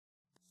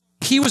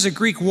he was a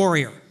Greek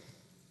warrior.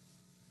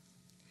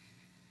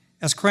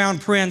 As crown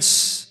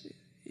prince,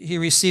 he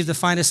received the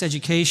finest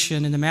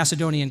education in the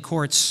Macedonian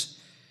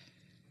courts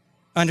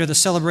under the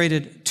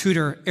celebrated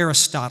tutor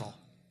Aristotle.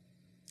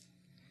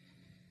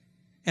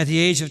 At the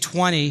age of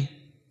 20,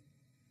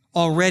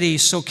 already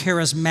so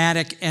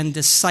charismatic and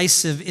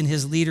decisive in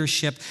his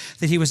leadership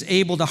that he was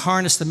able to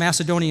harness the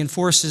Macedonian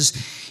forces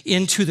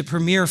into the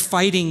premier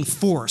fighting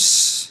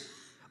force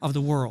of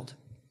the world.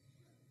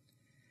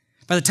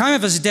 By the time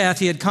of his death,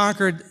 he had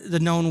conquered the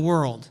known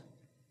world.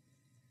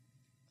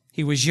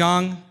 He was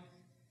young,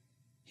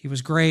 he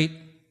was great,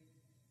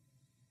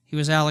 he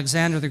was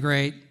Alexander the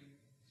Great.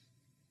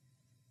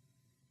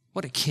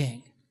 What a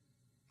king.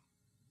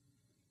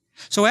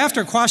 So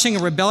after quashing a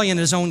rebellion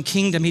in his own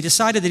kingdom, he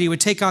decided that he would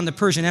take on the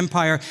Persian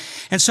Empire.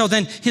 And so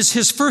then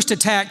his first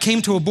attack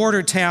came to a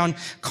border town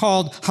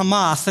called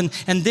Hamath.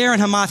 And there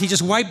in Hamath, he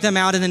just wiped them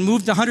out and then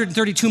moved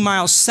 132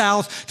 miles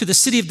south to the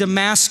city of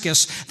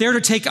Damascus, there to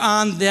take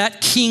on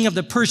that king of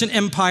the Persian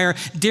Empire,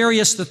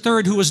 Darius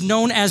III, who was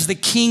known as the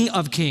King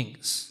of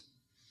Kings.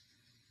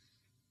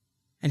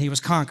 And he was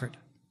conquered.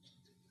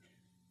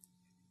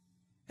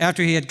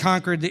 After he had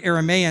conquered the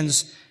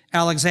Aramaeans,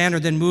 Alexander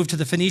then moved to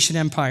the Phoenician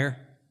Empire.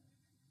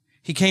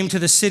 He came to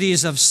the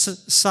cities of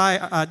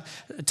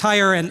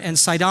Tyre and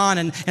Sidon,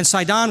 and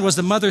Sidon was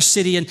the mother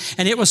city, and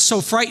it was so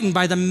frightened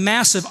by the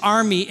massive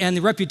army and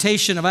the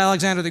reputation of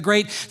Alexander the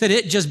Great that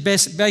it just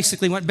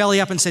basically went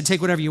belly up and said, take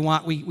whatever you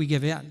want, we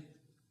give in.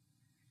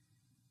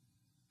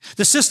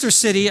 The sister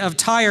city of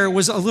Tyre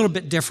was a little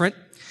bit different.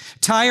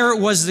 Tyre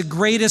was the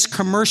greatest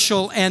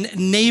commercial and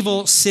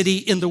naval city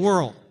in the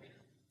world.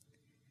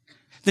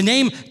 The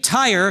name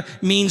Tyre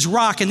means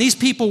rock, and these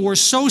people were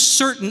so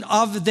certain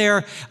of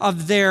their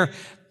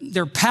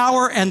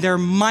power and their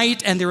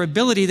might and their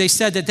ability, they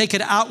said that they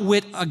could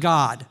outwit a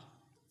god.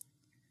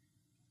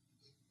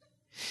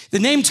 The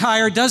name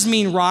Tyre does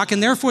mean rock,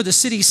 and therefore the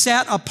city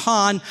sat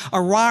upon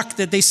a rock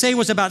that they say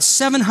was about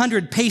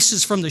 700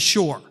 paces from the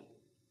shore.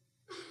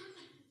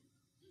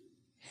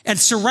 And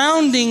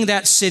surrounding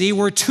that city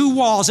were two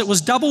walls. It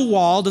was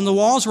double-walled, and the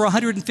walls were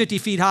 150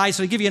 feet high.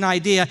 So to give you an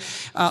idea,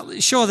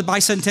 show the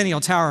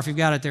Bicentennial Tower if you've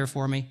got it there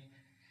for me.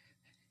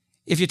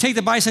 If you take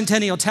the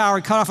Bicentennial Tower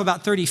and cut off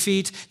about 30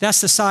 feet,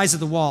 that's the size of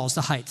the walls,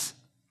 the height.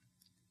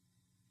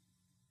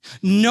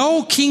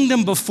 No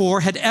kingdom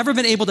before had ever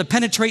been able to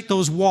penetrate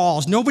those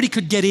walls. Nobody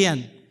could get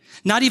in.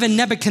 Not even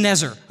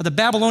Nebuchadnezzar of the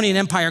Babylonian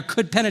Empire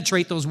could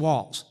penetrate those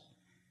walls.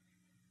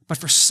 But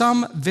for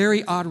some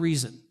very odd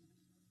reason,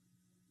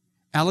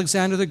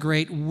 Alexander the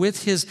Great,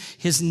 with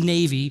his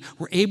navy,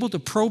 were able to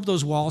probe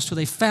those walls till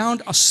they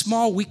found a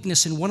small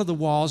weakness in one of the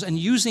walls, and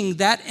using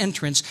that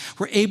entrance,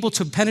 were able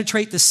to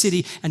penetrate the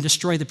city and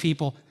destroy the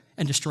people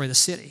and destroy the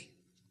city.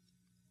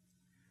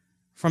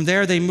 From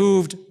there, they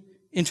moved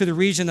into the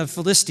region of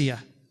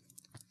Philistia,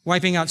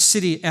 wiping out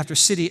city after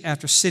city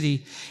after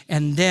city,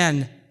 and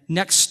then,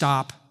 next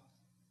stop,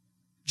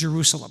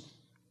 Jerusalem.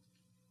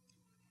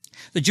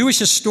 The Jewish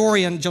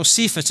historian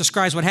Josephus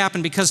describes what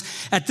happened because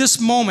at this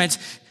moment,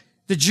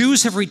 the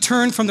Jews have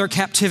returned from their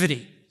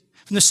captivity,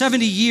 from the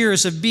 70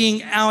 years of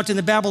being out in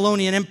the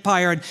Babylonian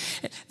Empire. And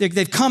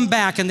they've come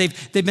back and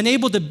they've been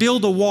able to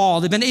build a wall.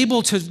 They've been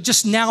able to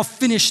just now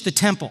finish the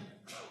temple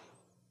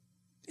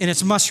in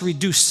its much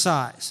reduced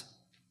size.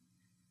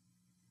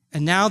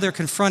 And now they're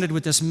confronted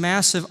with this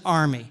massive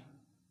army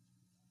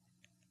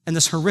and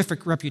this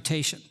horrific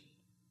reputation.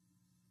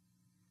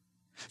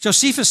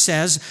 Josephus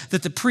says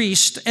that the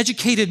priest,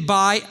 educated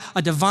by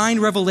a divine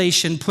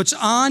revelation, puts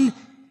on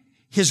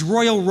his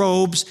royal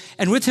robes,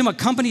 and with him a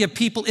company of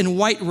people in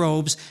white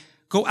robes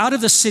go out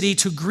of the city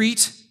to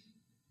greet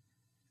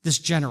this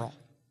general.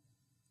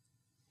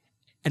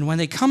 And when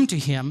they come to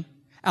him,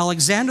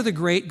 Alexander the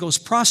Great goes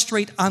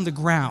prostrate on the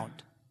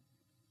ground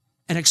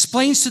and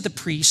explains to the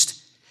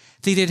priest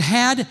that he had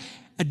had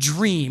a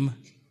dream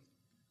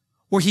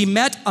where he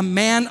met a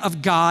man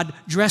of God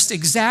dressed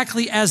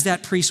exactly as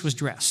that priest was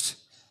dressed.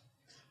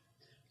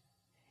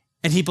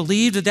 And he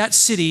believed that that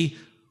city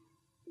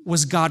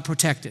was God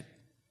protected.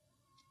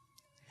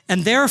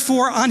 And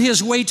therefore, on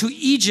his way to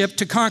Egypt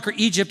to conquer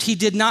Egypt, he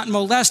did not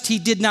molest, he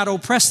did not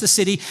oppress the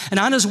city. And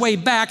on his way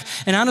back,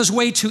 and on his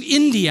way to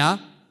India,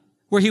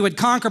 where he would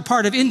conquer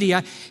part of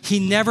India, he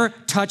never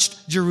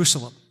touched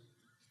Jerusalem.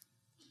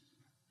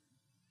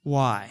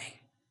 Why?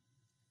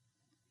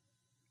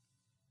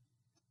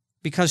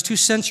 Because 2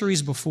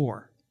 centuries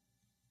before,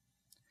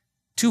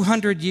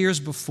 200 years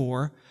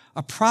before,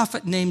 a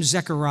prophet named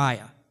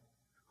Zechariah,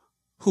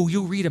 who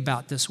you'll read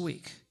about this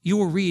week, you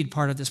will read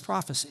part of this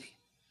prophecy,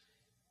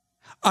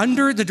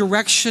 under the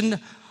direction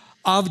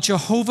of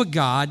Jehovah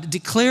God,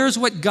 declares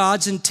what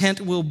God's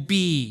intent will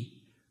be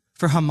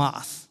for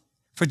Hamath,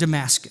 for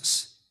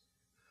Damascus,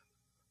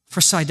 for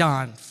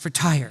Sidon, for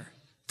Tyre,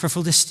 for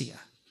Philistia,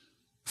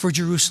 for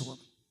Jerusalem.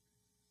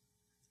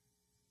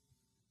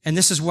 And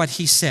this is what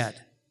he said.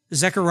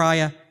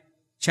 Zechariah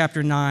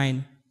chapter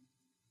 9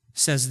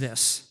 says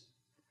this.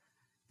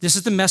 This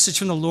is the message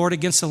from the Lord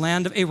against the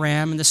land of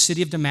Aram and the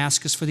city of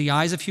Damascus, for the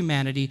eyes of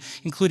humanity,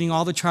 including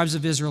all the tribes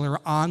of Israel,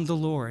 are on the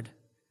Lord,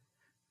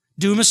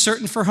 Doom is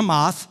certain for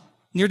Hamath,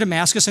 near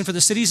Damascus, and for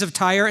the cities of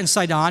Tyre and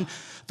Sidon.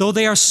 Though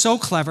they are so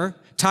clever,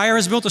 Tyre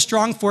has built a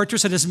strong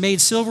fortress and has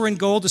made silver and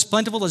gold as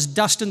plentiful as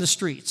dust in the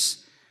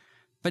streets.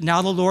 But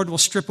now the Lord will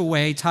strip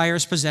away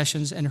Tyre's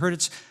possessions and hurl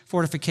its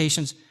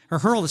fortifications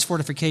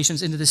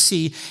into the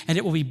sea, and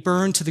it will be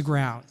burned to the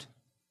ground.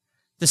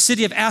 The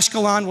city of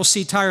Ashkelon will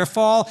see Tyre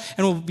fall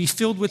and will be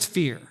filled with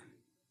fear.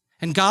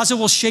 And Gaza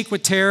will shake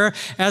with terror,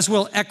 as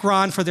will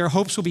Ekron, for their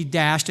hopes will be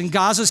dashed. And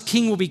Gaza's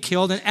king will be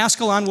killed, and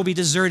Ashkelon will be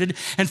deserted,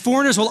 and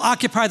foreigners will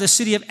occupy the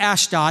city of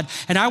Ashdod,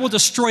 and I will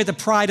destroy the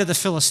pride of the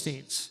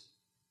Philistines.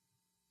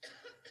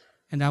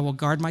 And I will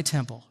guard my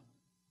temple,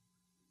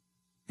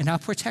 and I'll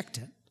protect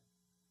it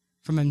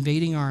from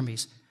invading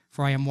armies,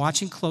 for I am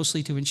watching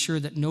closely to ensure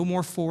that no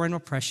more foreign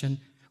oppression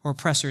or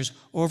oppressors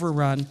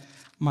overrun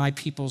my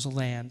people's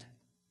land.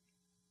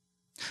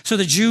 So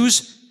the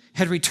Jews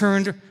had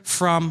returned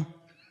from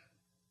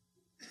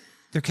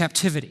their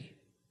captivity.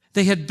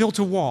 They had built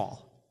a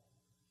wall.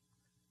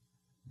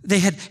 They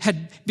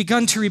had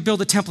begun to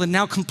rebuild the temple and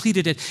now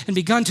completed it and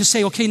begun to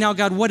say, okay, now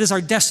God, what is our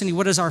destiny?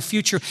 What is our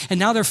future? And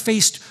now they're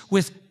faced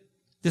with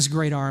this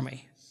great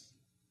army.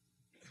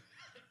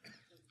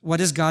 What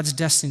is God's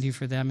destiny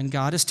for them? And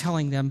God is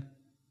telling them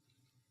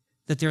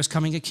that there's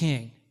coming a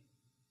king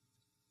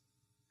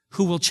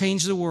who will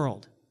change the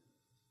world,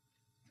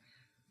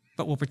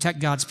 but will protect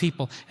God's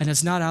people. And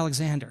it's not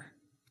Alexander.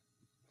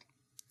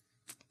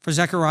 For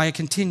Zechariah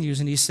continues,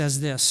 and he says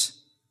this,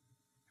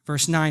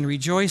 verse 9,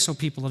 "Rejoice, O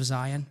people of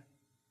Zion.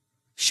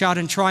 Shout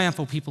in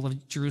triumph, O people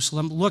of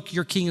Jerusalem. Look,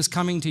 your king is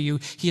coming to you.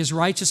 He is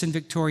righteous and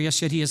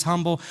victorious, yet he is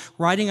humble,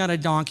 riding on a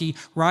donkey's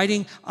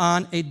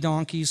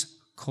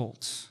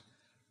colt."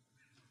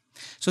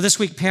 So this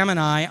week, Pam and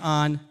I,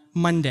 on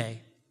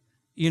Monday,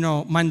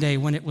 Monday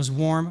when it was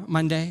warm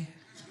Monday,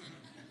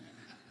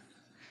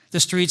 the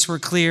streets were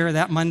clear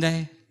that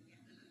Monday.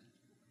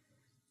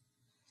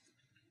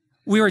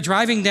 We were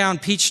driving down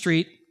Peach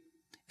Street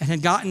and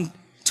had gotten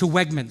to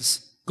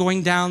Wegmans,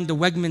 going down the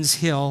Wegmans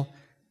Hill,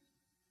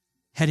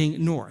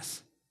 heading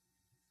north,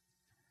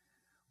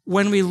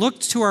 when we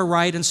looked to our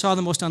right and saw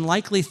the most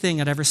unlikely thing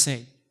I'd ever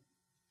seen.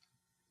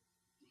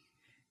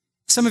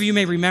 Some of you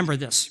may remember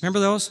this. Remember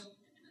those?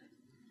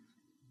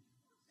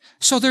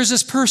 So there's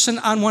this person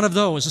on one of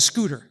those, a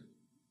scooter.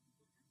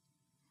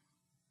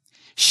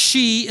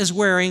 She is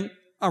wearing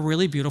a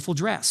really beautiful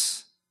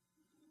dress.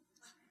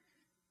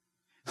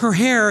 Her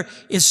hair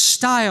is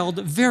styled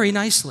very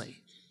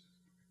nicely.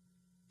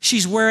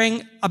 She's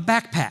wearing a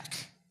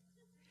backpack,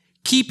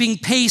 keeping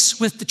pace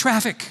with the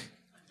traffic.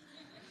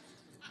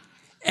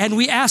 And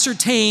we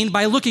ascertained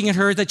by looking at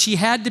her that she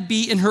had to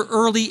be in her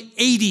early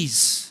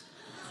 80s.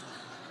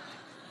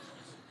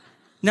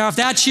 Now, if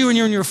that's you and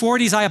you're in your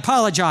 40s, I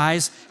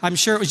apologize. I'm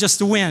sure it was just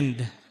the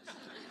wind.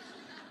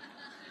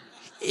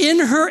 In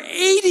her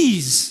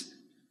 80s.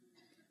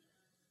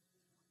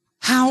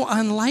 How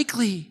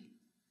unlikely.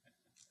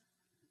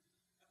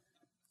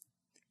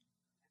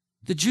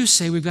 The Jews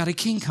say we've got a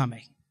king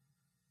coming.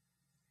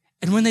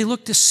 And when they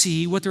look to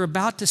see, what they're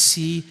about to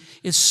see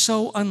is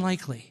so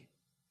unlikely.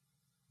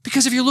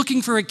 Because if you're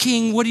looking for a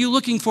king, what are you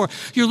looking for?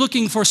 You're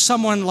looking for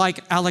someone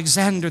like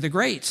Alexander the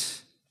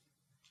Great,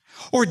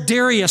 or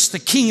Darius, the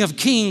King of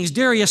Kings,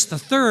 Darius the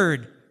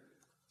Third,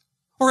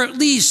 or at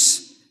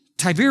least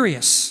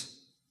Tiberius.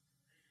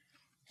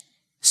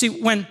 See,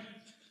 when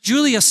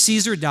Julius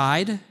Caesar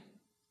died,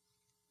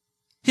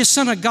 his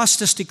son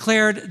Augustus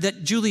declared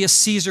that Julius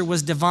Caesar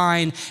was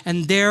divine,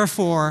 and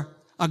therefore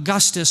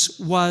Augustus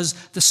was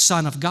the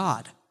Son of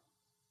God.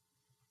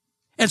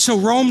 And so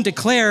Rome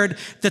declared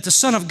that the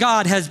Son of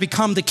God has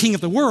become the king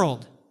of the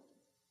world.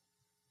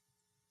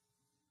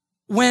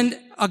 When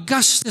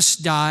Augustus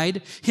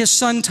died, his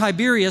son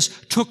Tiberius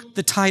took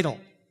the title.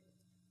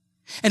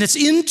 And it's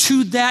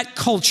into that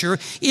culture,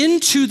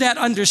 into that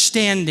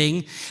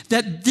understanding,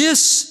 that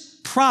this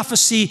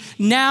prophecy,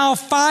 now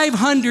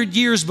 500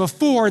 years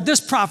before, this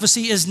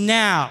prophecy is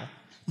now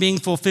being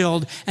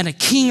fulfilled, and a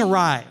king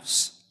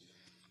arrives.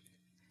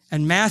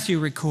 And Matthew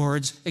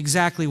records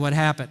exactly what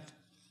happened.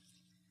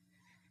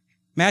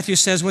 Matthew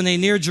says, when they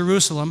neared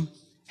Jerusalem,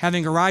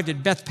 having arrived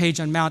at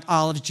Bethpage on Mount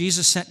Olives,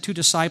 Jesus sent 2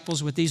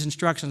 disciples with these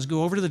instructions: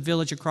 go over to the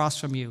village across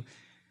from you.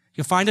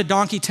 You'll find a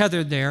donkey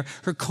tethered there,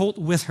 her colt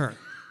with her.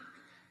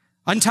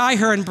 Untie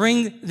her and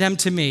bring them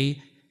to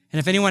me. And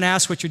if anyone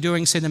asks what you're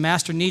doing, say the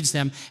master needs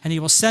them, and he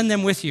will send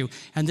them with you.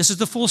 And this is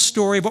the full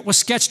story of what was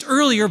sketched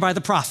earlier by the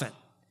prophet.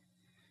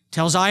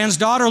 Tell Zion's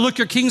daughter, look,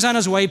 your king's on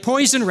his way,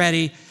 poised and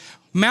ready,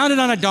 mounted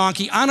on a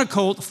donkey, on a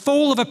colt,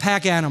 foal of a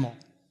pack animal.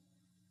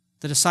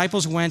 The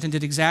disciples went and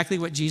did exactly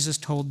what Jesus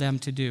told them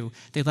to do.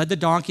 They led the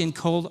donkey and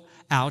colt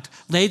out,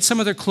 laid some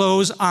of their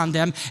clothes on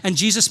them, and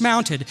Jesus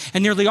mounted.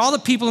 And nearly all the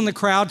people in the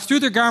crowd threw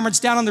their garments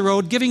down on the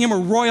road, giving him a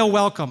royal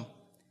welcome.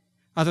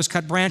 Others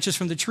cut branches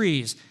from the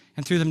trees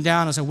and threw them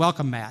down as a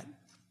welcome mat.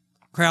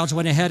 Crowds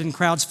went ahead and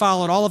crowds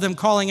followed, all of them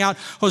calling out,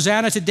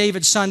 Hosanna to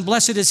David's son.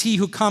 Blessed is he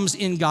who comes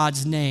in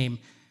God's name.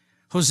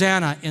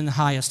 Hosanna in the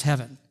highest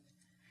heaven.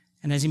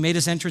 And as he made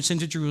his entrance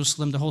into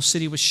Jerusalem, the whole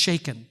city was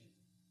shaken,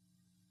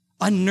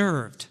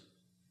 unnerved.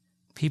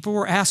 People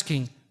were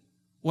asking,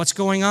 what's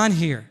going on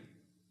here?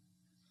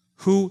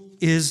 Who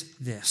is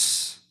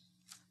this?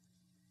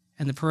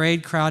 And the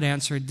parade crowd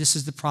answered, this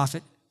is the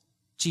prophet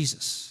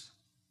Jesus,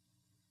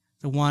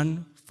 the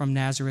one from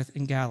Nazareth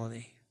in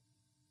Galilee.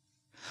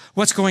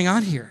 What's going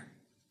on here?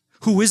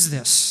 Who is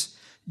this?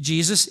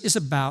 Jesus is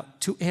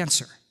about to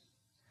answer.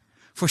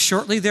 For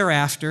shortly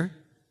thereafter,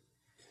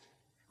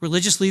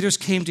 religious leaders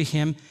came to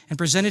him and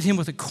presented him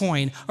with a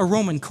coin, a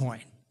Roman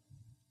coin.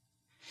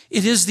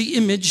 It is the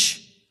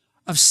image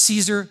of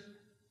Caesar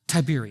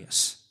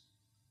Tiberius.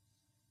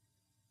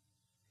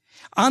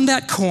 On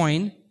that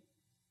coin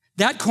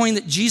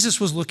that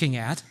Jesus was looking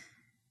at,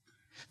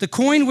 the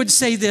coin would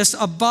say this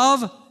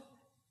above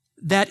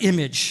that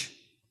image.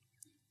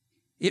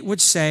 It would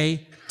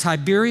say,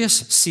 Tiberius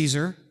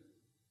Caesar,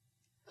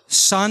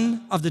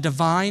 son of the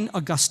divine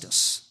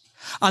Augustus.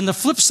 On the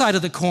flip side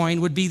of the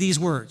coin would be these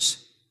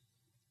words,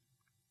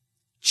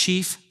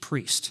 chief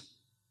priest.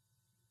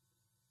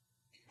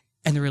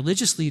 And the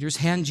religious leaders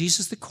hand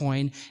Jesus the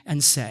coin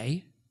and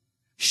say,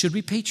 should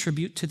we pay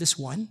tribute to this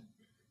one?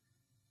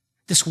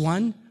 This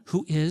one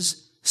who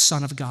is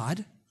Son of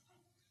God?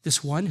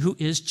 This one who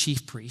is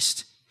chief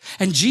priest?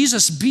 And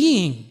Jesus,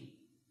 being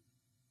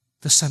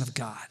the Son of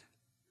God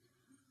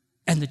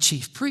and the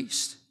chief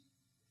priest,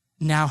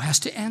 now has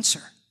to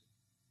answer.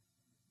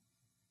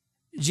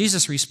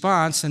 Jesus'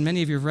 response, and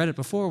many of you have read it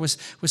before, was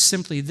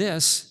simply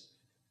this: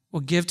 well,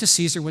 give to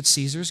Caesar what's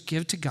Caesar's,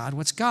 give to God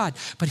what's God.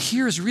 But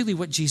here's really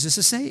what Jesus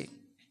is saying.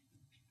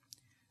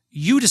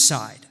 You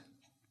decide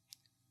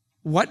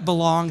what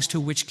belongs to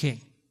which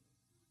king.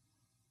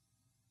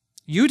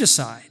 You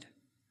decide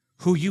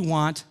who you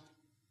want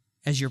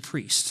as your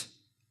priest.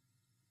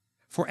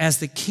 For as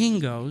the king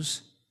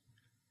goes,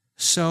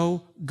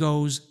 so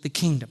goes the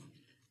kingdom.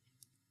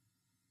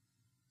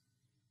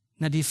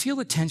 Now, do you feel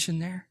the tension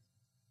there?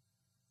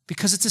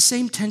 Because it's the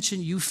same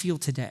tension you feel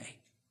today.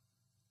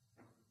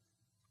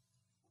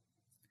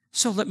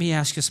 So let me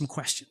ask you some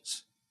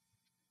questions.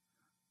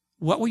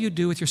 What will you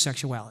do with your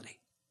sexuality?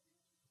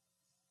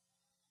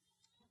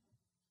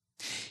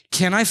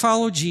 Can I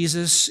follow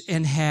Jesus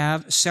and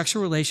have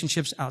sexual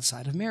relationships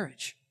outside of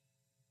marriage?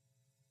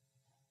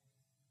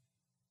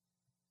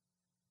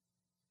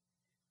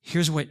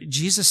 Here's what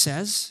Jesus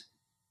says.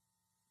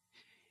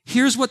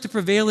 Here's what the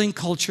prevailing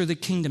culture, the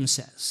kingdom,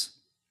 says.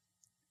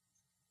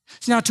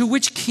 Now, to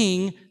which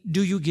king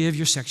do you give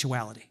your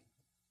sexuality?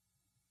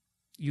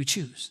 You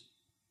choose.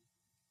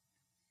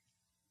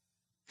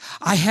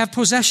 I have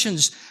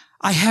possessions.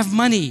 I have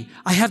money.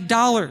 I have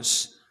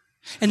dollars.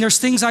 And there's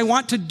things I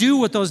want to do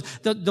with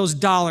those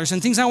dollars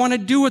and things I want to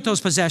do with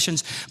those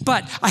possessions.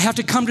 But I have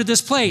to come to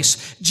this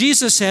place.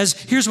 Jesus says,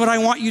 here's what I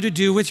want you to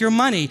do with your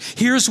money.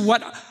 Here's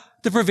what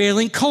the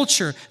prevailing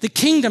culture, the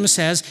kingdom,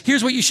 says,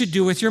 here's what you should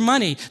do with your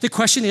money. The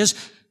question is,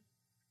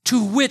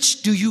 to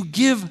which do you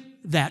give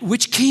that?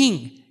 Which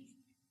king?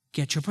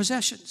 Get your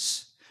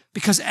possessions.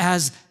 Because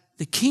as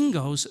the king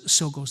goes,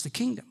 so goes the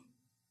kingdom.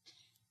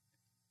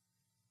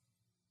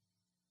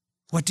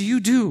 What do you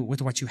do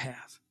with what you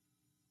have?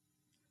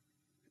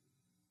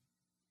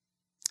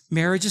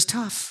 Marriage is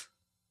tough.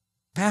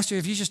 Pastor,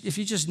 if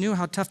you just knew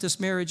how tough this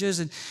marriage is,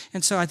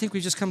 and so I think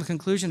we've just come to the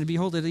conclusion to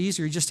behold it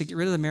easier just to get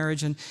rid of the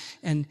marriage and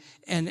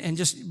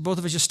just both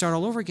of us just start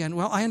all over again.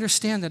 Well, I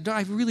understand that.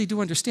 I really do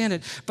understand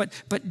it.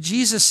 But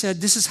Jesus said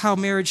this is how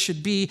marriage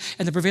should be,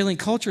 and the prevailing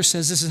culture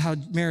says this is how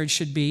marriage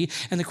should be.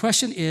 And the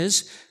question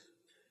is,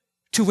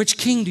 to which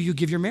king do you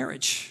give your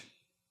marriage?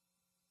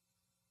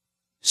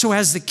 So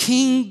as the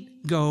king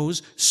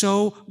goes,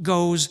 so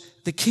goes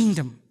the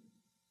kingdom.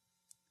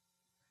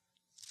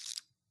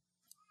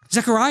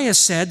 Zechariah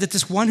said that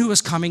this one who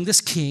was coming, this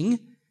king,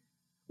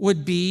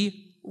 would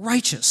be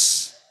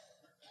righteous.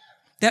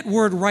 That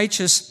word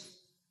righteous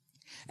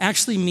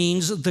actually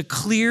means the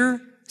clear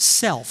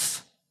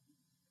self.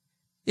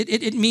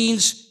 It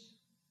means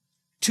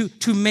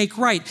to make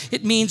right.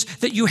 It means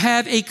that you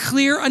have a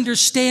clear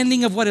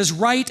understanding of what is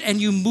right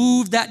and you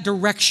move that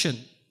direction.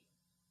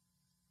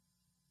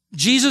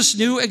 Jesus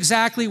knew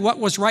exactly what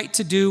was right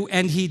to do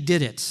and he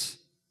did it.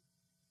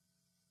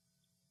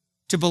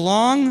 To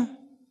belong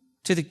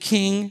to the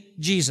King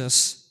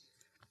Jesus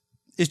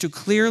is to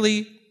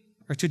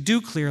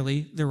do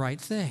clearly the right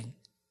thing,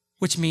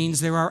 which means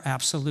there are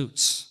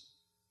absolutes.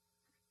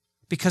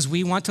 Because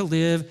we want to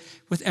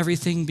live with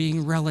everything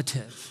being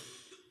relative.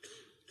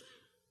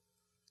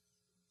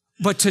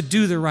 But to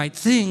do the right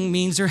thing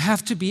means there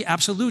have to be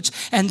absolutes.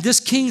 And this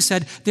king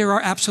said, there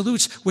are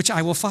absolutes which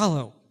I will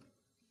follow.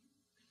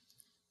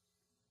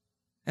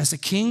 As the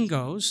king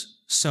goes,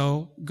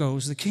 so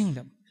goes the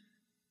kingdom.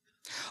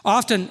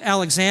 Often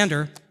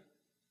Alexander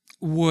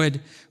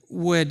would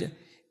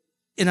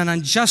in an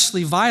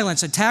unjustly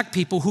violence attack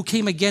people who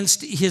came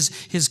against his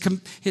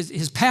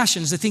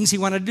passions, the things he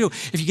wanted to do.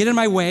 If you get in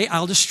my way,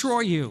 I'll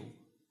destroy you.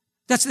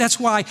 That's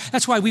why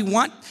we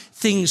want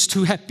things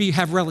to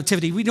have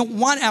relativity. We don't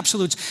want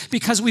absolutes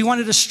because we want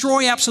to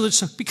destroy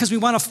absolutes because we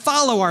want to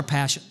follow our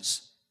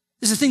passions.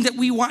 This is the thing that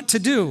we want to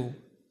do.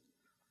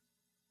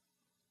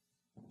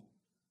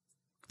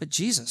 But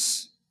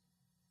Jesus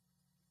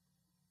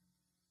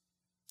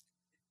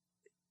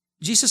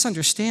Jesus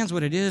understands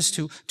what it is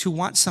to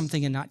want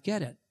something and not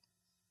get it.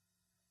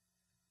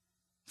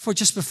 For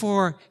just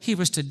before he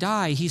was to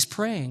die, he's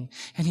praying,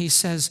 and he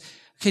says,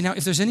 okay, now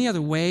if there's any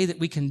other way that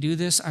we can do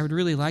this, I would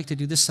really like to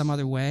do this some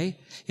other way.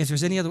 If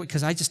there's any other way,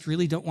 because I just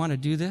really don't want to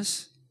do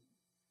this.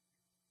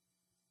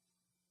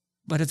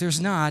 But if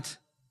there's not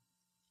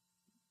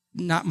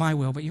my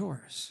will, but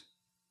yours.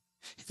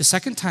 The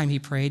second time he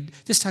prayed,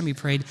 this time he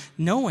prayed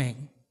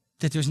knowing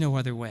that there's no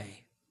other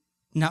way.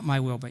 Not my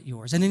will, but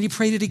yours. And then he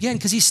prayed it again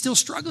because he's still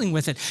struggling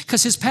with it,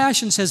 because his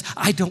passion says,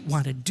 I don't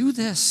want to do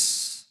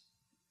this,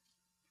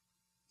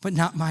 but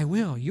not my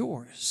will,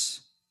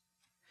 yours.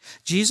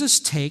 Jesus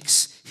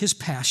takes his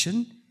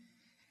passion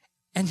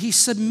and he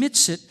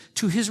submits it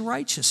to his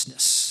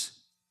righteousness,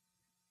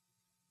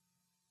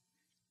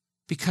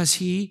 because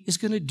he is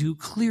going to do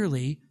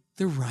clearly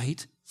the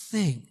right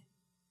thing.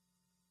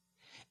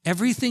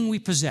 Everything we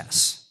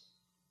possess,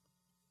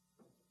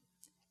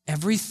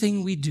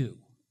 everything we do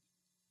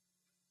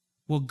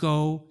will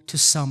go to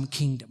some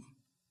kingdom,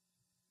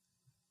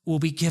 will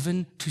be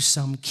given to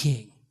some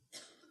king.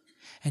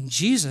 And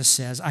Jesus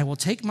says, I will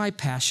take my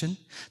passion,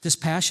 this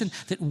passion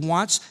that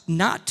wants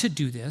not to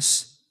do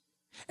this,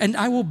 and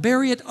I will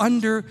bury it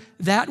under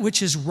that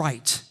which is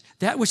right,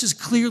 that which is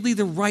clearly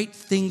the right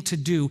thing to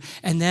do.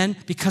 And then,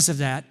 because of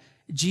that,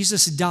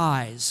 Jesus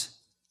dies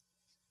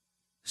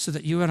so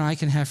that you and I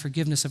can have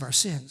forgiveness of our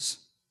sins.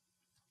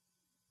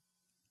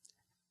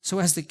 So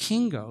as the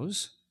king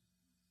goes,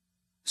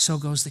 so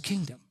goes the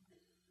kingdom.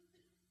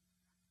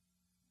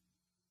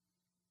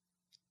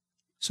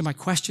 So my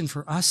question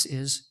for us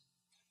is,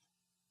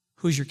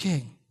 who's your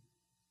king?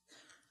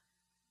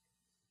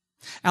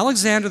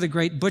 Alexander the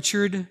Great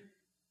butchered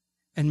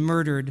and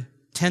murdered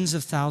tens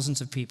of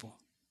thousands of people.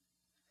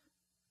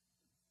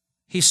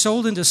 He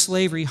sold into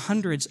slavery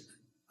hundreds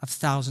of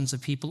thousands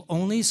of people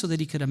only so that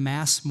he could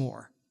amass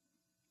more.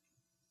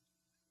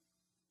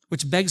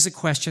 Which begs the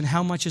question,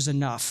 how much is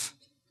enough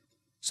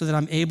so that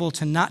I'm able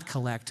to not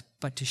collect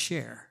but to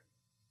share?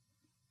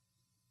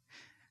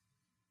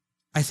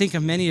 I think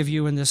of many of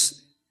you in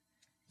this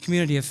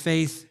community of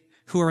faith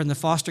who are in the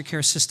foster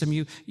care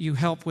system. You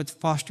help with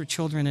foster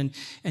children,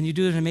 and you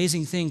do an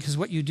amazing thing, because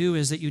what you do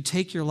is that you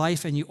take your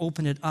life and you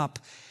open it up,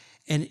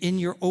 and in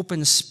your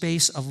open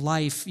space of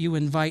life, you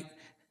invite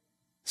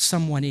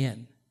someone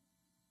in.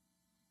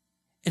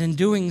 And in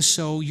doing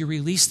so, you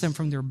release them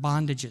from their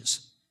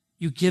bondages.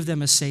 You give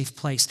them a safe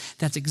place.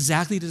 That's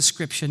exactly the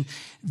description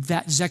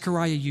that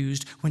Zechariah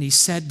used when he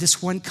said,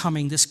 this one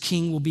coming, this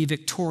king will be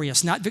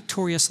victorious. Not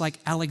victorious like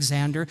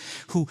Alexander,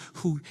 who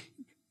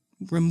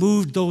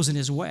removed those in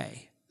his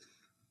way.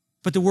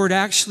 But the word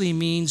actually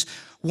means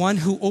one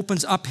who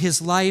opens up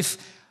his life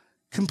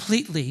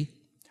completely,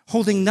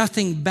 holding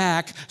nothing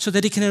back, so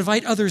that he can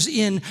invite others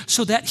in,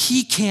 so that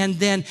he can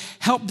then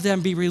help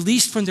them be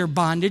released from their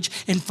bondage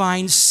and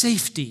find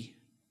safety.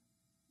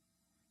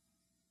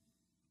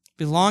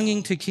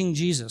 Belonging to King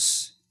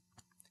Jesus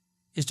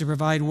is to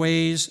provide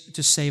ways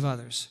to save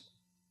others.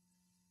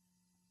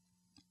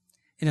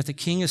 And if the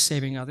king is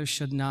saving others,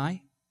 shouldn't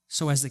I?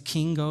 So as the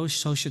king goes,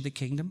 so should the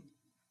kingdom.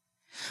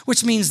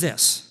 Which means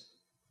this: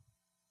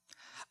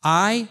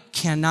 I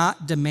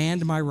cannot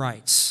demand my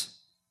rights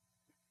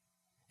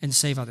and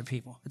save other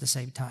people at the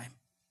same time.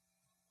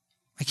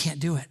 I can't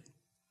do it.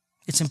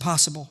 It's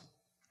impossible.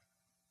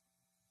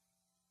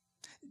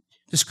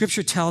 The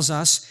scripture tells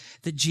us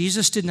that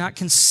Jesus did not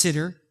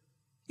consider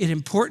it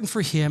important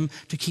for him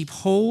to keep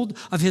hold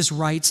of his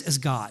rights as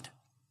God.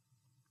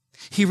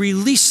 He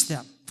released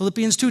them.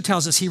 Philippians 2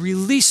 tells us he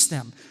released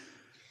them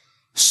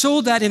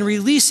so that in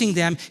releasing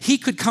them, he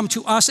could come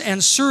to us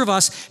and serve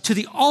us to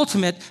the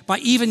ultimate by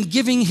even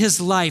giving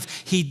his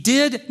life. He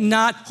did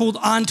not hold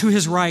on to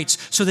his rights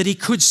so that he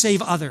could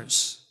save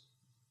others.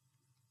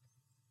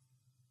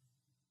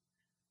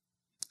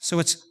 So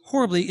it's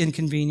horribly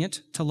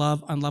inconvenient to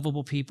love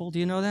unlovable people. Do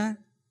you know that?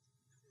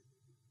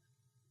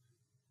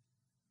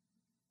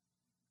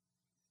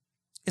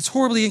 It's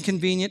horribly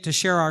inconvenient to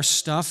share our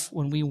stuff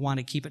when we want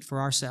to keep it for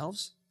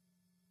ourselves.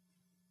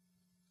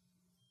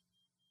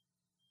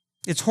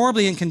 It's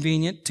horribly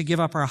inconvenient to give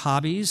up our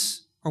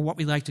hobbies or what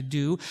we like to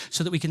do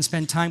so that we can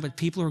spend time with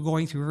people who are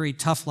going through very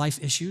tough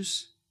life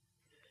issues.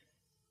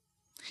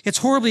 It's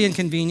horribly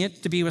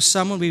inconvenient to be with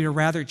someone we would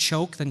rather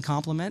choke than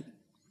compliment.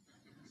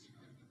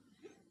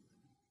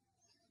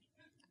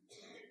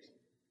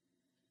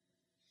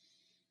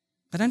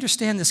 But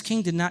understand, this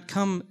king did not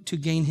come to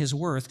gain his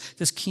worth.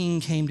 This king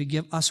came to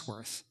give us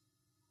worth.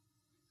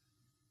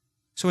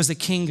 So as the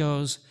king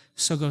goes,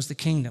 so goes the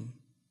kingdom.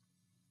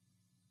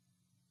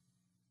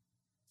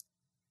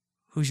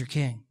 Who's your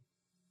king?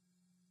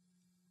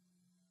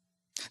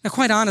 Now,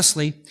 quite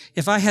honestly,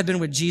 if I had been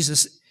with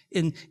Jesus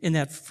in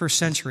that first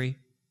century,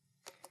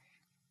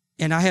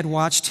 and I had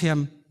watched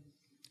him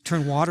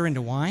turn water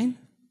into wine,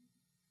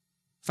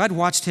 if I'd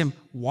watched him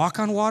walk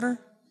on water,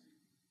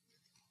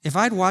 if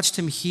I'd watched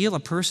him heal a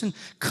person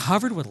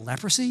covered with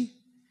leprosy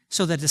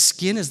so that his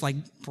skin is like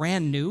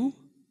brand new,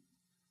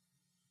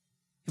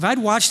 if I'd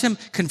watched him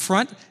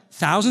confront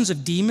thousands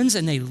of demons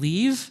and they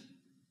leave,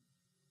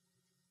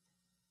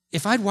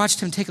 if I'd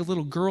watched him take a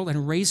little girl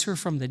and raise her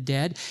from the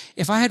dead,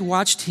 if I had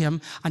watched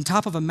him on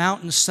top of a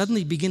mountain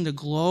suddenly begin to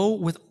glow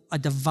with a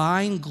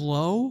divine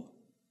glow,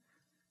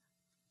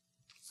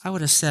 I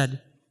would have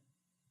said,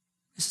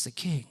 this is a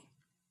king.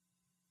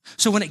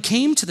 So when it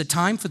came to the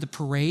time for the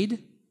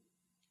parade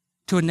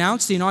to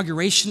announce the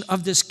inauguration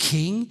of this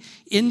king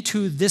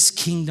into this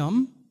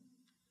kingdom,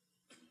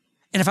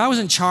 and if I was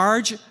in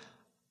charge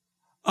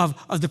of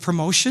the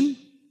promotion,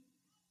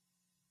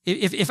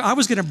 if I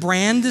was going to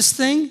brand this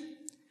thing,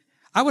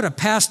 I would have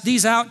passed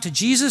these out to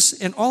Jesus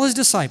and all his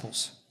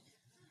disciples.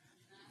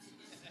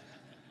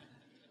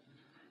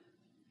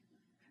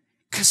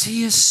 Because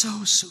he is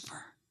so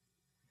super.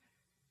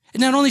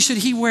 And not only should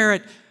he wear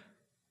it,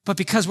 but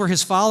because we're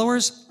his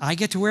followers, I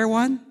get to wear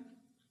one?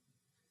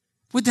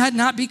 Would that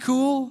not be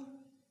cool?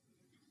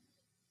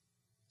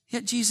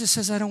 Yet Jesus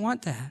says, I don't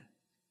want that.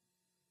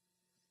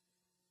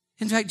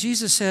 In fact,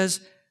 Jesus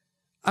says,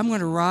 I'm going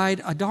to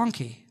ride a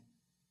donkey,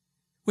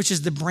 which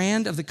is the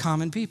brand of the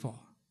common people.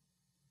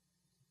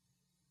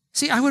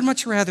 See, I would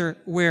much rather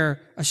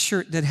wear a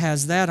shirt that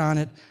has that on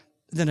it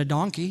than a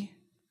donkey,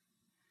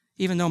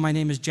 even though my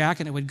name is Jack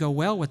and it would go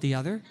well with the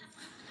other.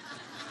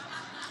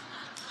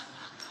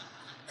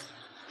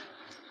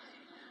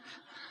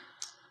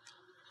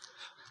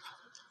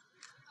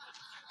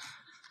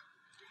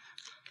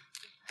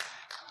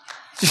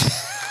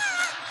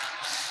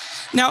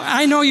 Now,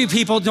 I know you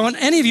people, don't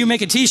any of you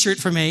make a t-shirt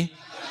for me.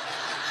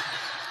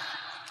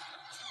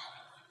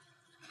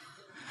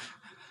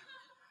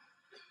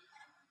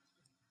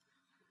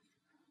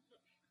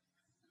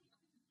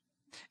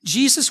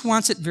 Jesus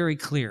wants it very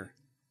clear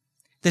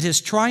that his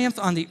triumph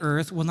on the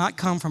earth will not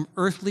come from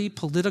earthly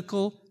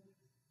political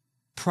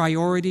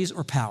priorities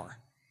or power,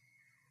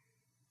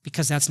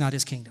 because that's not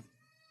his kingdom.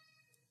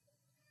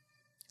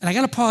 And I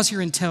got to pause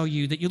here and tell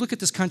you that you look at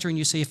this country and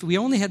you say, if we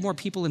only had more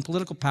people in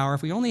political power,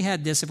 if we only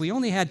had this, if we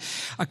only had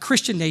a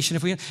Christian nation,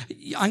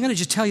 I'm going to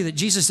just tell you that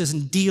Jesus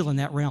doesn't deal in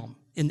that realm,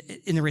 in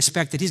the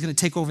respect that he's going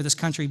to take over this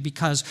country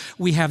because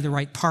we have the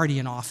right party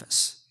in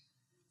office.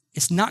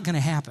 It's not going to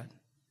happen.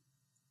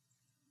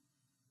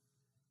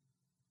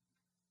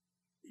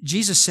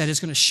 Jesus said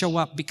it's going to show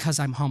up because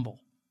I'm humble.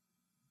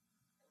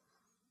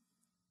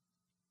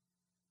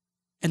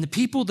 And the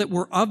people that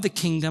were of the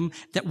kingdom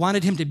that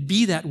wanted him to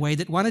be that way,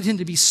 that wanted him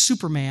to be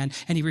Superman,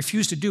 and he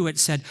refused to do it,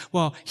 said,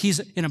 well, he's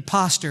an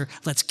imposter,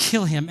 let's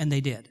kill him, and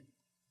they did.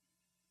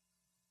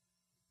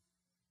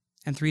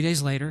 And 3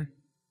 days later,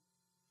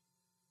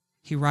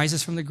 he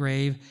rises from the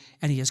grave,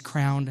 and he is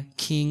crowned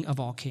King of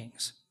all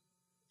kings.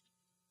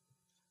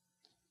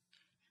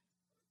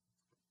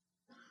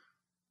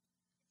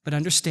 But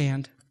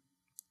understand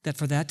that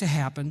for that to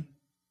happen,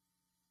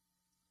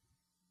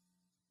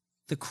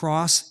 the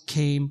cross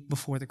came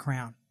before the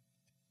crown.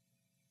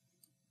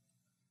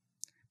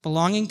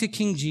 Belonging to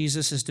King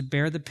Jesus is to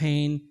bear the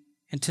pain,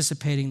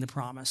 anticipating the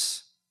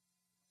promise.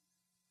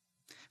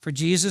 For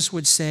Jesus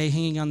would say,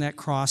 hanging on that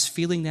cross,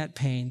 feeling that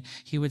pain,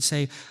 he would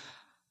say,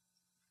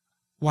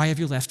 why have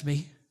you left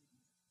me?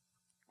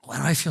 Why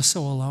do I feel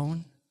so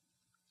alone?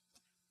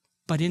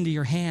 But into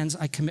your hands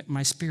I commit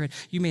my spirit.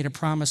 You made a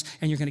promise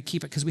and you're going to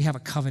keep it because we have a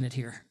covenant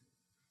here.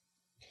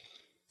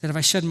 That if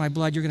I shed my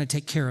blood, you're going to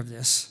take care of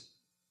this.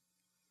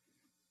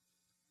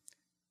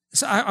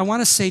 So I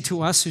want to say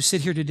to us who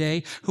sit here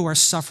today who are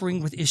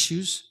suffering with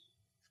issues,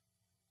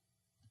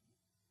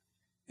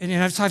 and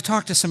I've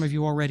talked to some of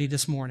you already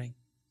this morning,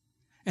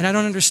 and I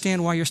don't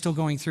understand why you're still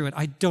going through it.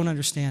 I don't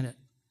understand it.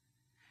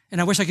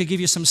 And I wish I could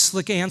give you some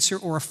slick answer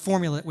or a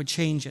formula that would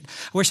change it.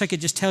 I wish I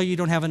could just tell you you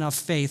don't have enough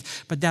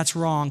faith, but that's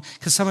wrong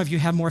because some of you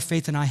have more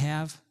faith than I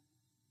have.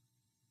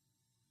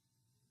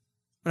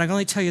 But I can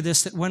only tell you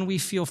this, that when we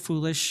feel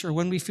foolish or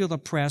when we feel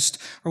oppressed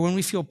or when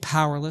we feel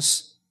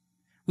powerless,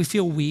 we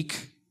feel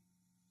weak,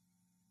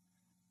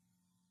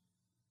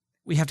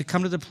 we have to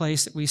come to the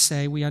place that we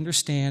say we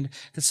understand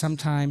that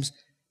sometimes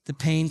the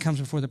pain comes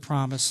before the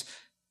promise,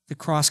 the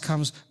cross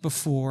comes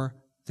before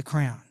the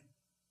crown.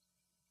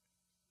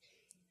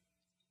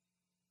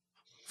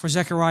 For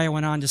Zechariah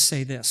went on to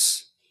say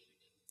this,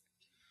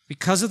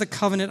 because of the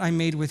covenant I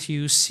made with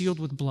you, sealed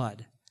with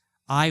blood,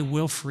 I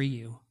will free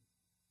you.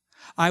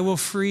 I will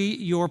free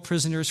your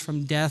prisoners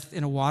from death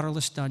in a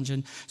waterless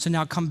dungeon. So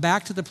now come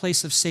back to the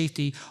place of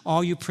safety,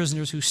 all you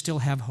prisoners who still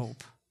have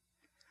hope.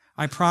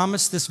 I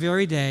promise this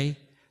very day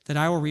that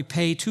I will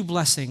repay 2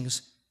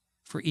 blessings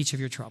for each of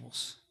your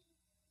troubles.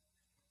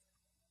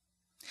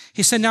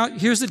 He said, now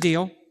here's the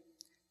deal.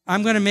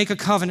 I'm going to make a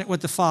covenant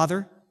with the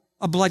Father,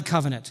 a blood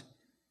covenant.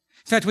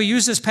 In fact, we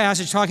use this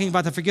passage talking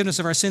about the forgiveness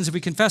of our sins. If we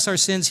confess our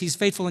sins, he's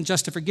faithful and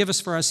just to forgive us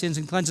for our sins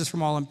and cleanse us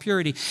from all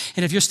impurity.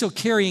 And if you're still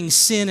carrying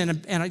sin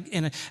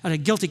and a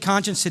guilty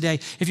conscience today,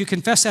 if you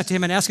confess that to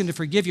him and ask him to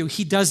forgive you,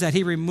 he does that.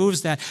 He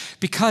removes that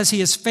because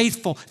he is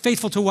faithful.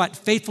 Faithful to what?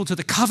 Faithful to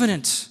the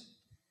covenant.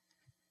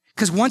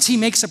 Because once he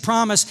makes a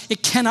promise,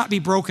 it cannot be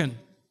broken.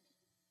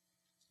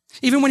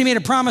 Even when he made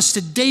a promise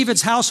to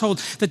David's household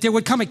that there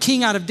would come a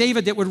king out of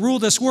David that would rule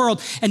this world,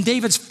 and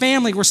David's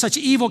family were such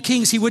evil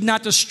kings, he would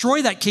not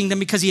destroy that kingdom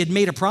because he had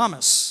made a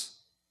promise.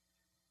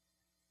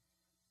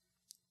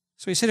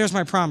 So he said, here's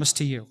my promise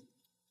to you.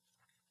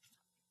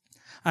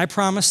 I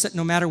promise that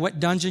no matter what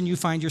dungeon you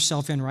find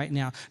yourself in right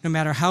now, no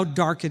matter how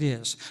dark it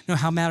is, no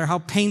matter how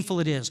painful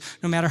it is,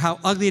 no matter how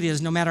ugly it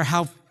is, no matter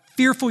how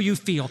fearful you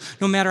feel,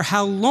 no matter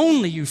how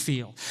lonely you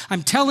feel,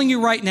 I'm telling you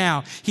right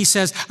now, he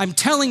says, I'm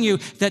telling you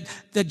that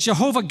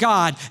Jehovah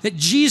God, that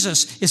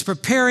Jesus is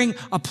preparing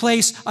a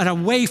place and a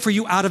way for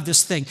you out of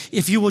this thing,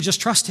 if you will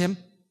just trust him.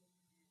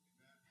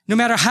 No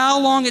matter how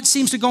long it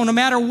seems to go, no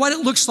matter what it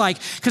looks like,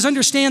 because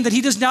understand that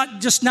he does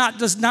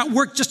not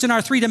work just in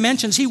our three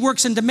dimensions. He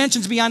works in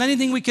dimensions beyond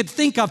anything we could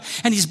think of,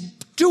 and he's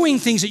doing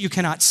things that you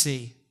cannot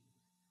see.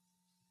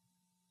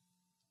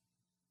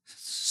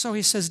 So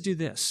he says, do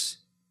this.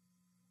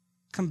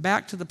 Come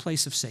back to the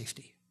place of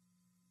safety.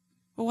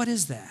 Well, what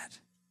is that?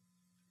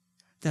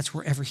 That's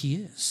wherever he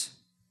is.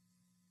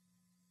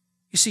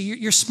 You see,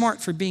 you're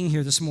smart for being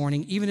here this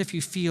morning, even if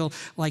you feel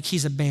like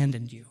he's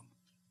abandoned you.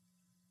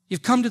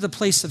 You've come to the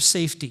place of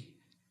safety.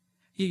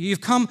 You've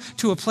come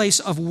to a place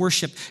of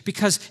worship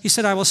because he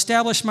said, I will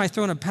establish my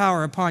throne of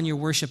power upon your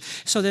worship.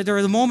 So that there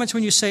are the moments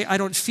when you say, I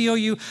don't feel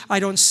you, I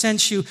don't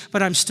sense you,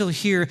 but I'm still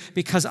here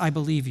because I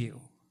believe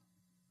you.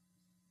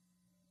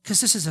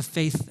 Because this is a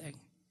faith thing.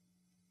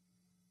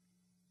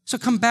 So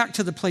come back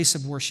to the place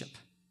of worship.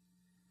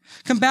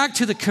 Come back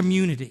to the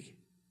community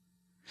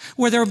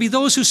where there will be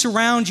those who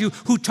surround you,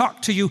 who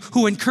talk to you,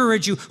 who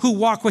encourage you, who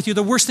walk with you.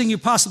 The worst thing you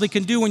possibly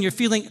can do when you're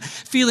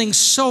feeling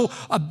so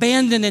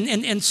abandoned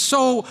and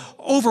so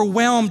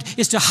overwhelmed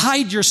is to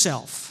hide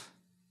yourself.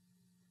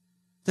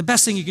 The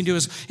best thing you can do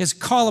is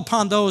call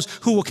upon those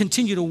who will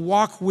continue to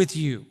walk with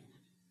you.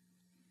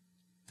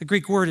 The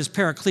Greek word is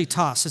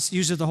parakletos. It's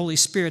used of the Holy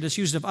Spirit. It's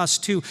used of us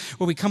too,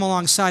 where we come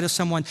alongside of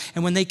someone,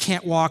 and when they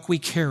can't walk, we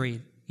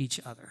carry each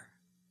other.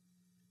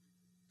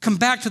 Come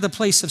back to the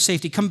place of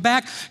safety. Come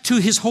back to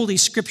his holy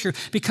scripture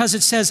because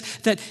it says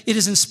that it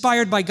is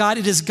inspired by God.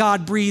 It is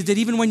God-breathed. That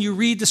even when you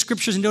read the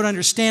scriptures and don't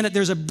understand it,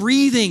 there's a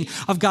breathing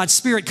of God's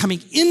Spirit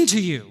coming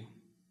into you.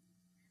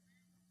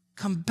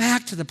 Come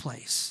back to the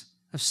place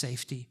of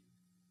safety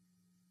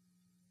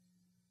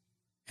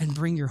and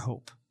bring your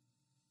hope.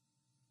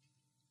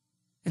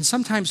 And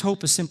sometimes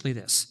hope is simply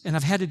this, and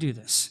I've had to do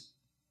this.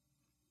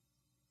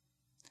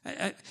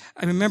 I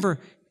remember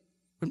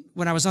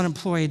when I was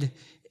unemployed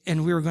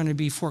and we were going to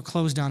be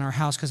foreclosed on our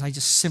house because I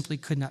just simply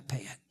could not pay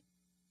it.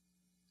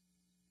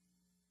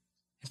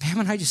 And Pam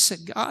and I just said,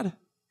 God,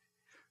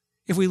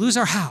 if we lose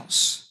our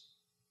house,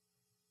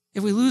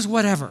 if we lose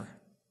whatever,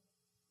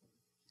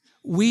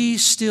 we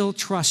still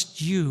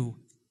trust you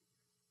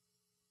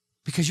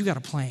because you got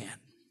a plan.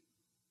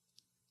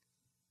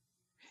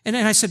 And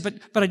I said,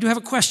 but I do have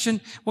a question.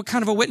 What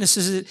kind of a witness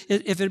is it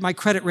if my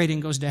credit rating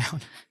goes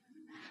down?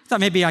 I thought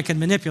maybe I could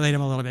manipulate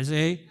him a little bit,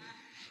 see?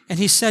 And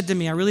he said to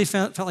me, I really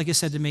felt like he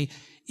said to me,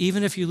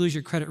 even if you lose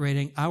your credit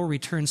rating, I will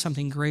return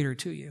something greater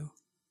to you.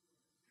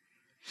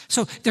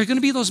 So there are going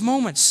to be those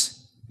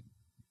moments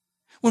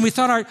when we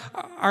thought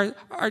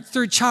our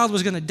third child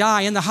was going to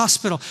die in the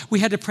hospital. We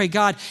had to pray,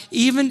 God,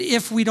 even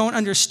if we don't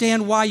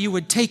understand why you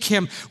would take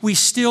him, we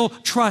still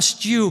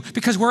trust you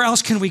because where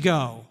else can we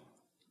go?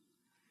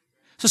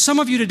 So some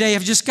of you today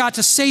have just got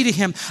to say to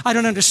him, I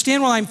don't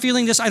understand why I'm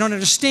feeling this. I don't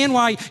understand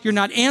why you're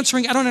not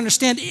answering. I don't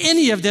understand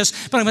any of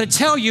this, but I'm going to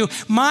tell you,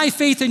 my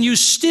faith in you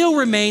still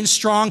remains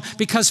strong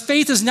because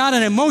faith is not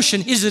an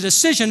emotion, it is a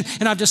decision,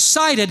 and I've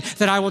decided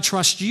that I will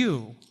trust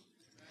you.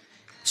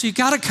 So you've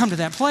got to come to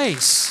that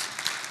place.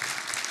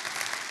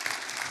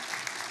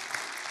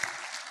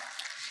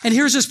 And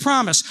here's his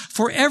promise.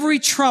 For every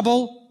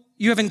trouble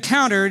you have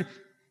encountered,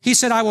 he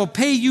said, I will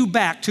pay you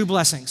back 2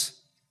 blessings.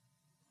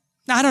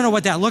 Now, I don't know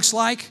what that looks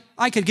like.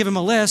 I could give him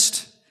a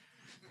list.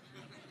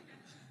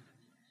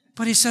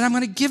 But he said, I'm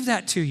going to give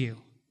that to you.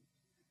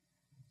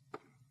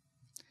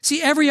 See,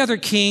 every other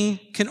king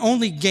can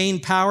only gain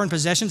power and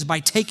possessions by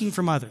taking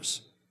from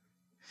others.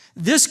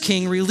 This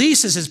king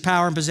releases his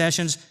power and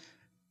possessions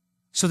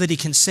so that he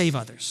can save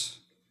others.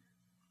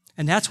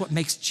 And that's what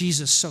makes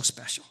Jesus so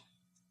special.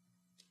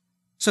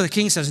 So the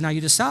king says, now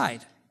you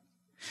decide.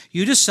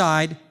 You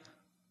decide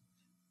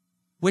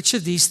which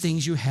of these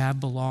things you have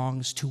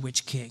belongs to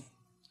which king.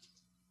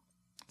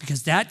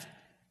 Because that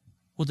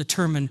will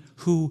determine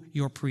who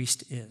your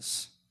priest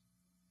is.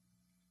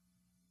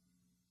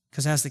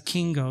 Because as the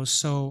king goes,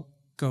 so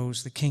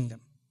goes the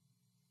kingdom.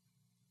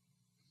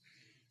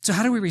 So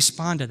how do we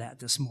respond to that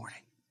this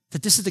morning?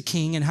 That this is the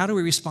king, and how do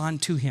we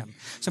respond to him?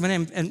 So I'm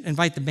going to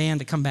invite the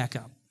band to come back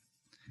up.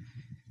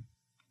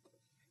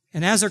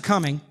 And as they're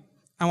coming,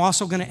 I'm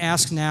also going to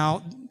ask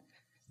now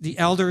the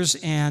elders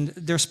and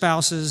their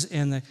spouses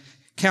and the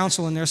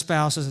council and their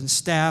spouses and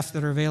staff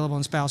that are available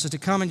and spouses to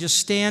come and just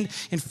stand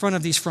in front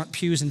of these front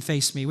pews and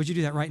face me. Would you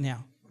do that right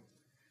now?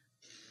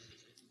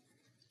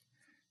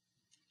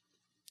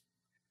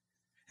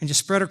 And just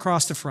spread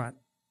across the front.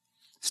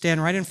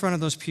 Stand right in front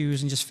of those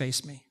pews and just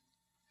face me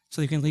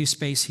so you can leave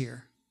space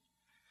here.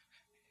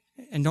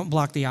 And don't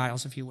block the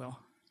aisles, if you will.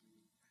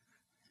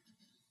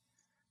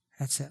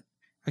 That's it.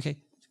 Okay,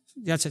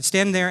 that's it.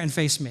 Stand there and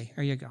face me.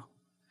 There you go.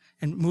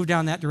 And move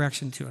down that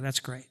direction too.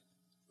 That's great.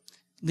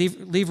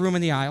 Leave room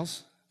in the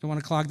aisles. Don't want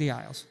to clog the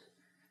aisles.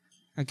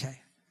 Okay.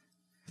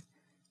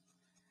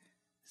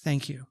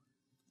 Thank you.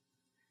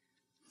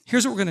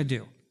 Here's what we're going to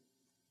do.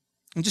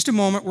 In just a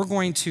moment, we're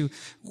going to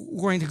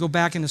go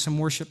back into some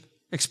worship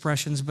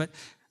expressions, but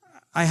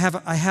I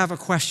have a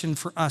question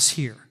for us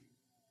here.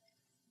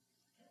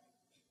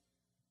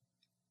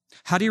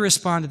 How do you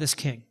respond to this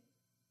king?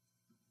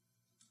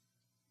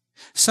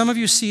 Some of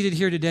you seated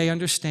here today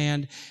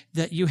understand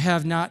that you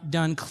have not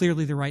done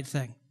clearly the right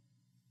thing.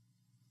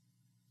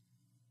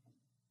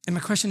 And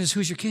my question is,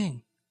 who's your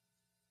king?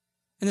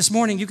 And this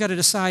morning, you've got to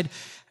decide,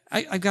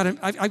 I've got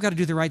to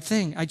do the right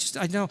thing.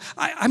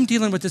 I'm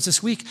dealing with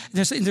this week.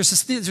 There's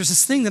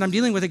this thing that I'm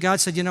dealing with that God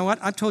said, you know what?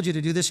 I've told you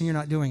to do this and you're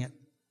not doing it.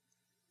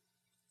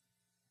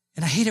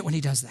 And I hate it when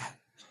he does that.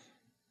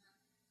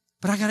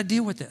 But I got to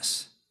deal with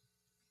this.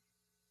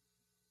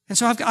 And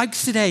so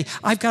today,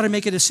 I've got to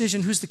make a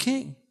decision. Who's the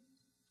king?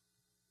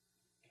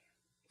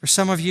 For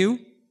some of you,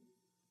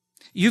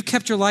 you've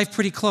kept your life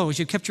pretty closed.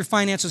 You've kept your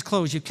finances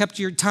closed. You've kept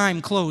your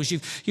time closed.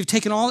 You've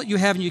taken all that you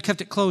have and you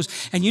kept it closed.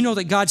 And you know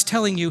that God's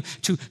telling you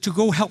to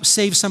go help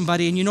save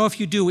somebody. And you know if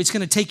you do, it's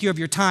going to take you of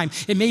your time.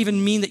 It may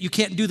even mean that you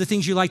can't do the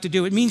things you like to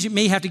do. It means you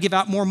may have to give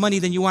out more money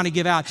than you want to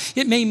give out.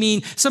 It may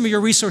mean some of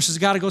your resources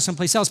got to go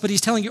someplace else. But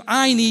he's telling you,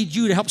 I need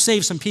you to help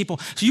save some people.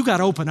 So you got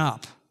to open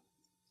up.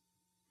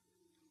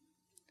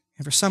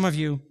 And for some of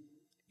you,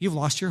 you've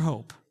lost your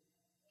hope.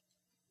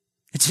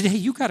 And today,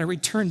 you've got to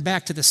return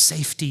back to the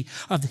safety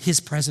of his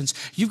presence.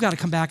 You've got to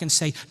come back and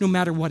say, no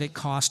matter what it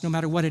costs, no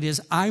matter what it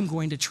is, I'm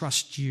going to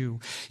trust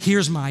you.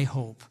 Here's my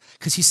hope.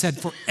 Because he said,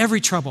 for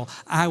every trouble,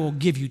 I will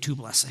give you 2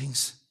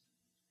 blessings.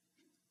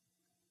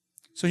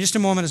 So in just a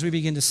moment, as we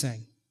begin to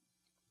sing,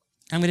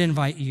 I'm going to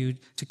invite you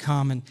to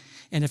come. And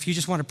if you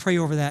just want to pray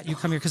over that, you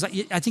come here. Because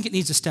I think it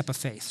needs a step of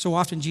faith. So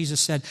often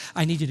Jesus said,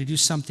 I need you to do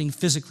something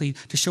physically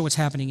to show what's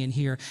happening in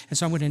here. And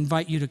so I'm going to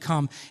invite you to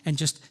come and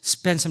just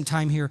spend some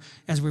time here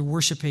as we're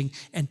worshiping.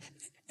 And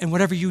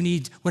whatever you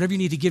need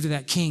to give to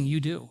that king, you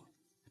do.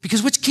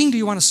 Because which king do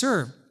you want to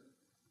serve?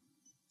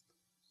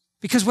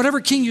 Because whatever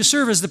king you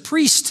serve is the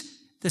priest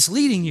that's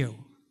leading you.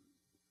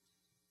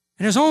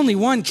 And there's only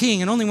one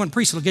king and only one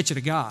priest that'll get you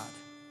to God.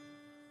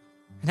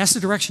 And that's the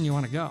direction you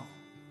want to go.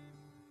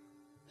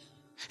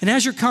 And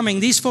as you're coming,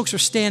 these folks are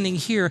standing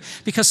here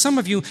because some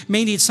of you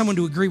may need someone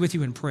to agree with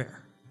you in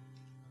prayer.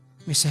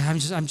 You may say,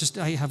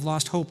 I have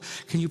lost hope.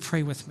 Can you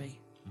pray with me?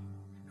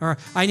 Or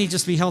I need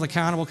just to be held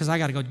accountable because I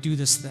got to go do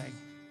this thing.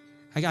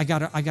 I got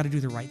to do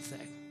the right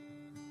thing.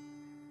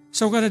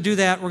 So we're going to do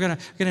that. We're going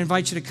to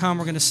invite you to come.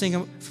 We're going to sing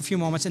for a few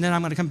moments, and then I'm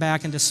going to come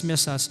back and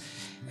dismiss us.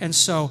 And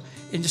so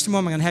in just a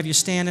moment, I'm going to have you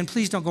stand. And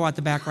please don't go out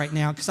the back right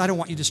now because I don't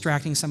want you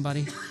distracting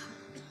somebody.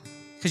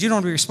 Because you don't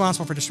want to be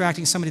responsible for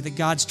distracting somebody that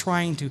God's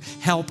trying to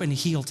help and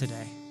heal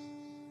today.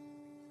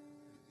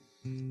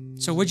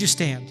 So would you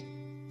stand?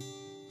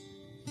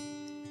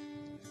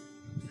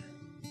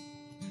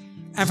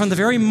 And from the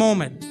very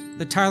moment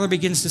that Tyler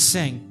begins to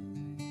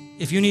sing,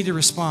 if you need to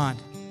respond,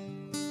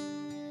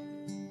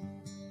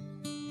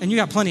 and you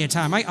got plenty of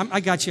time.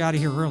 I got you out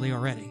of here early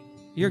already.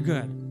 You're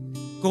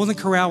good. Golden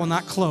Corral will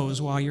not close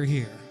while you're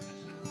here.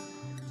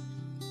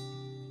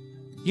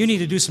 You need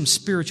to do some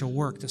spiritual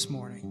work this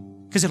morning.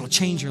 Because it'll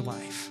change your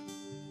life.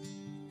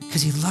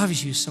 Because he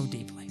loves you so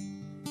deeply.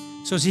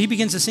 So as he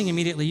begins to sing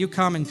immediately, you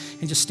come and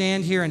just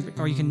stand here,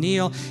 or you can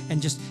kneel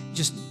and just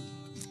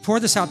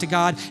pour this out to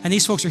God. And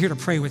these folks are here to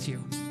pray with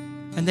you.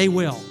 And they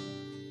will.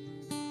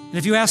 And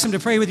if you ask them to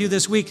pray with you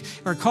this week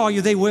or call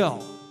you, they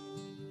will.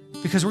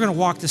 Because we're going to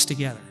walk this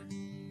together.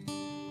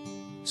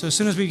 So as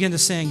soon as we begin to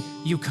sing,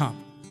 you come.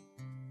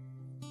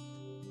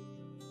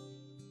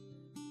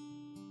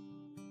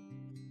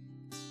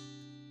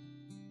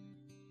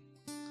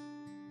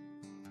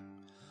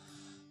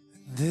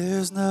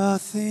 There's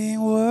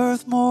nothing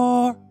worth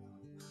more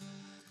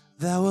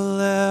that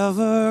will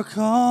ever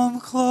come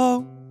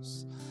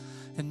close,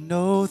 and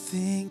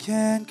nothing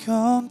can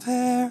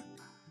compare.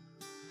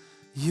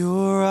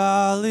 You're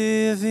our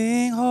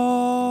living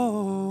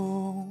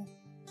hope.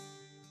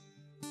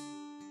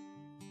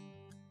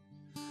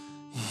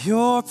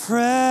 Your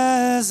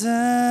presence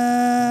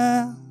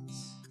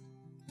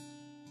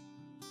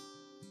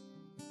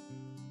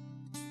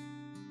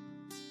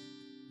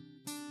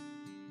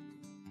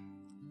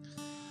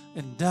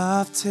and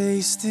I've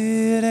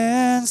tasted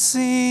and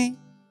seen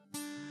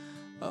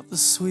of the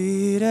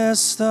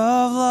sweetest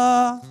of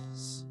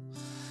loves.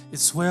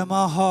 It's where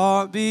my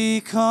heart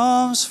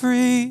becomes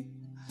free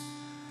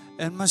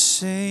and my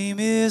shame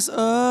is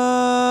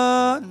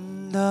undone.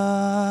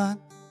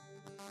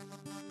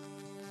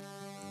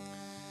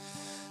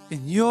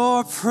 In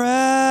your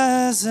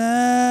presence,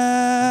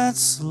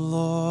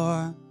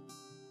 Lord,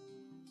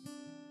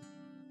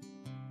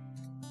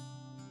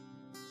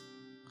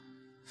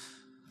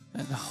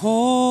 and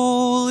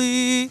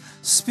Holy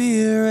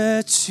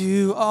Spirit,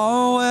 you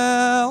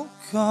are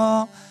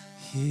welcome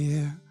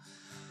here.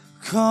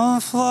 Come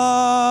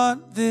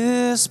flood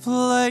this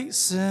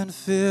place and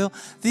fill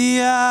the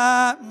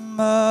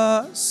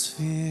atmosphere.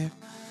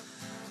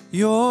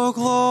 Your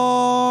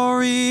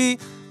glory,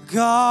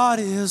 God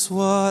is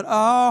what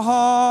our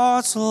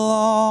hearts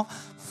long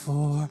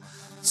for,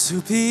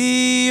 to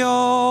be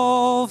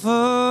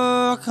overcome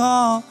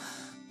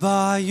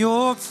by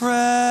your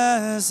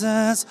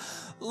presence,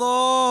 Lord.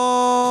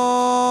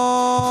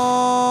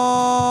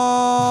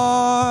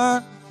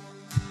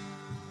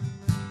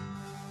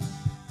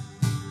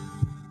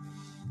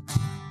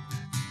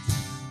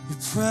 Your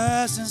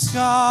presence,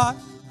 God.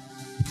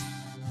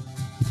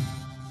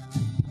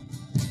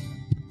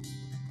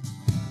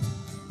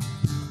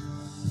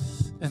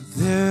 And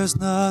there's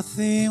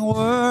nothing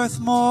worth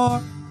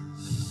more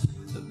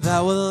that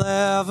will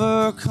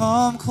ever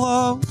come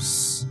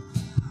close.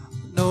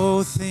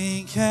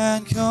 Nothing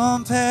can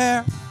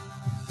compare.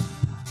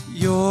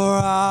 You're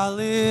our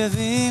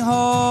living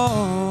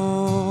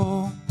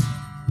hope.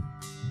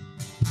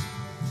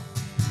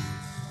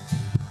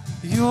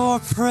 Your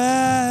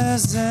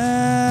presence,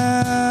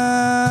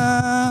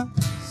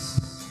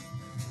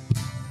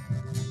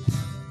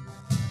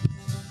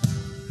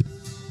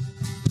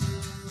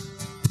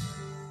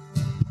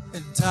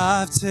 and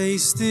I've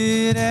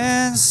tasted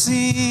and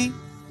seen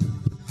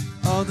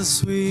of the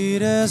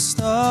sweetest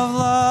of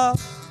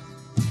love,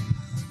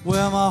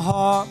 where my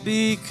heart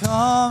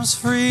becomes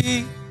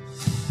free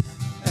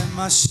and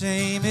my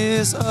shame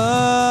is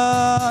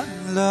undone.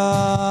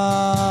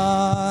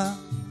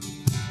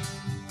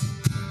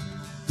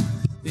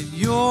 In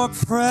your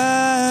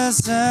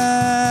presence,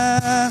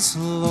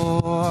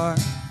 Lord,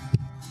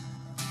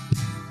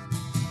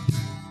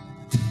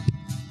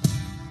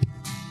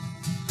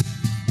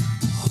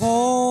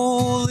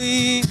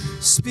 Holy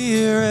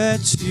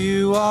Spirit,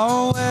 you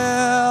are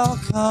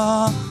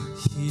welcome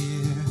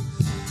here.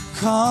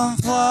 Come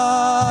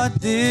flood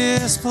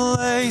this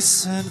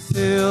place and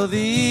fill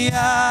the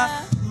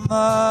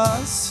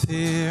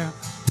atmosphere.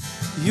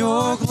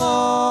 Your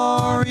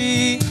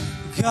glory,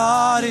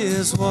 God,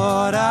 is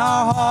what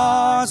our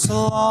hearts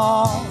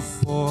long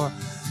for,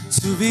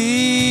 to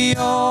be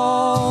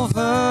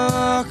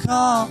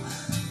overcome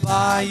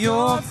by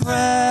your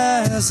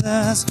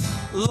presence,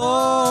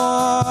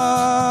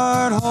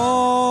 Lord.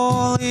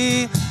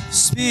 Holy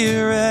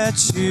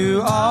Spirit,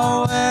 you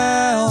are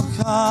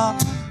welcome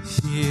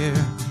here.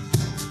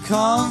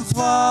 Come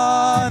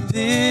flood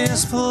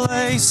this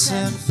place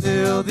and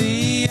fill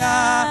the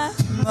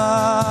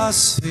atmosphere.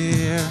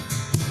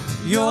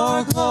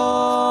 Your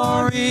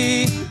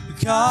glory,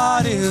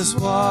 God, is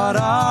what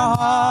our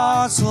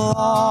hearts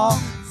long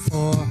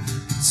for,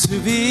 to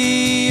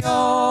be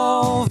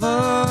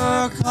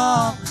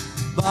overcome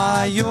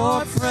by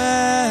your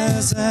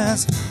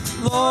presence,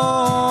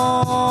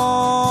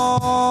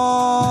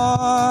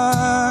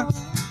 Lord.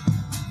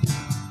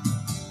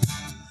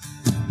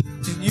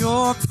 In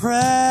your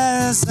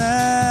presence,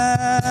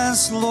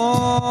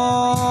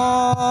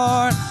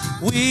 Lord,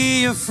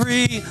 we are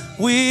free,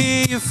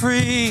 we are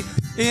free.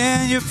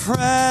 In your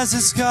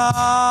presence,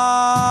 God,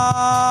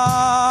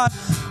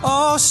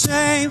 all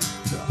shame,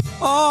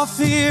 all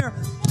fear,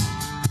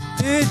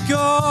 it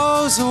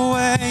goes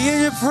away.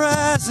 In your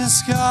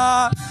presence,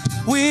 God,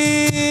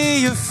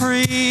 we are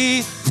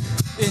free.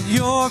 In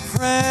your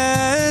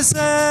presence,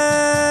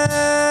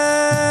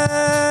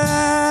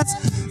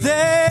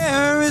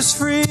 there is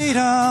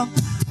freedom.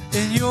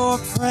 In your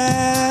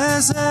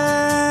presence.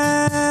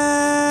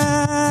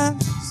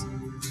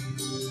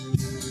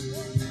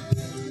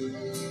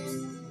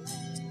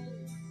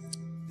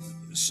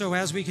 So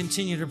as we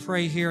continue to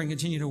pray here and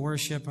continue to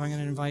worship, I'm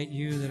going to invite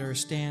you that are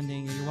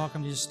standing, and you're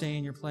welcome to just stay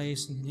in your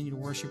place and continue to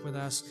worship with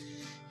us.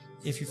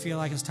 If you feel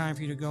like it's time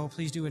for you to go,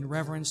 please do it in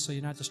reverence so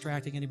you're not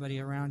distracting anybody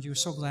around you. We're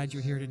so glad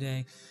you're here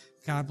today.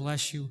 God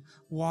bless you.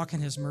 Walk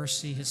in his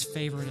mercy, his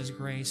favor, and his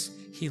grace.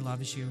 He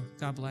loves you.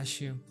 God bless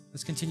you.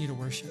 Let's continue to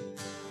worship.